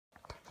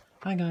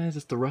Hi guys,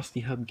 it's the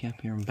Rusty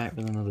Hubcap here. I'm back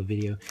with another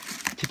video.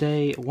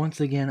 Today, once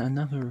again,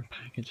 another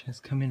package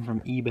has come in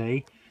from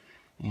eBay,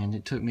 and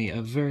it took me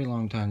a very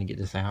long time to get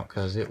this out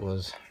because it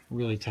was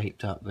really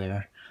taped up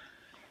there.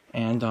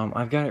 And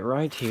I've got it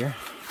right here.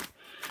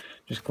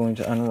 Just going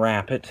to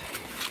unwrap it,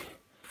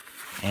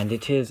 and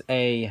it is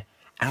a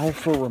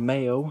Alfa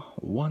Romeo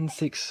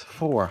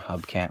 164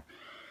 hubcap,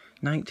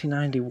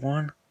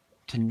 1991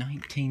 to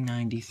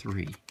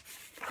 1993.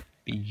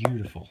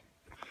 Beautiful.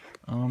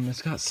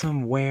 It's got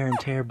some wear and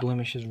tear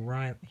blemishes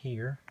right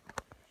here,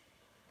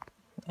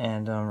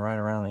 and right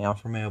around the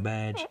Alfa Romeo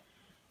badge.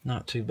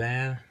 Not too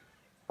bad.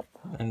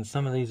 And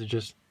some of these are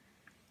just,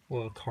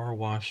 well, car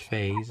wash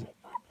fades.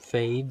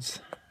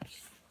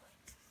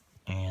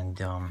 And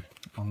on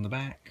the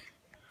back,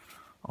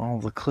 all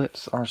the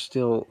clips are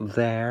still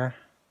there.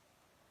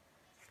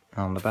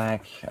 On the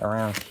back,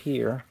 around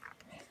here,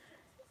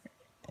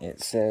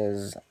 it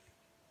says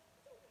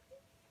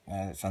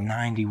it's a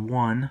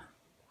 91.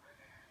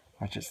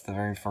 Which is the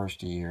very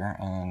first year,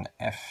 and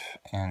F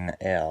and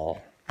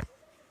L.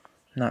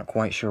 Not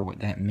quite sure what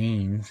that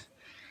means,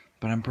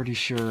 but I'm pretty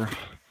sure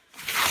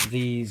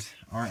these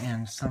are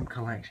in some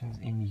collections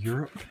in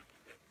Europe,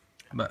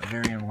 but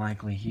very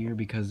unlikely here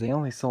because they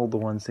only sold the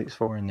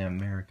 164 in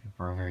America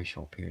for a very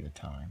short period of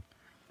time.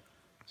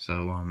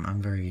 So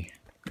I'm very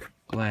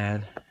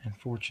glad and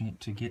fortunate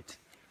to get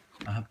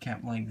a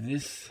hubcap like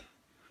this,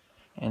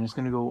 and it's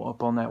going to go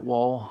up on that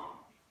wall.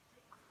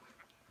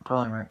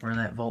 Probably right where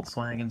that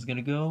Volkswagen's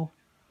gonna go,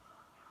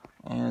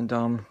 and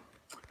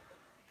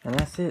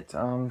that's it.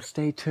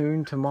 Stay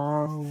tuned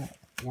tomorrow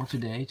or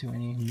today to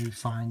any new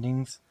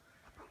findings,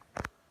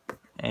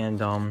 and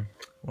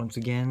once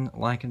again,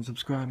 like and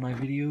subscribe my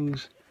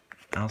videos.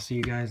 I'll see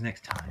you guys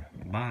next time.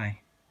 Bye.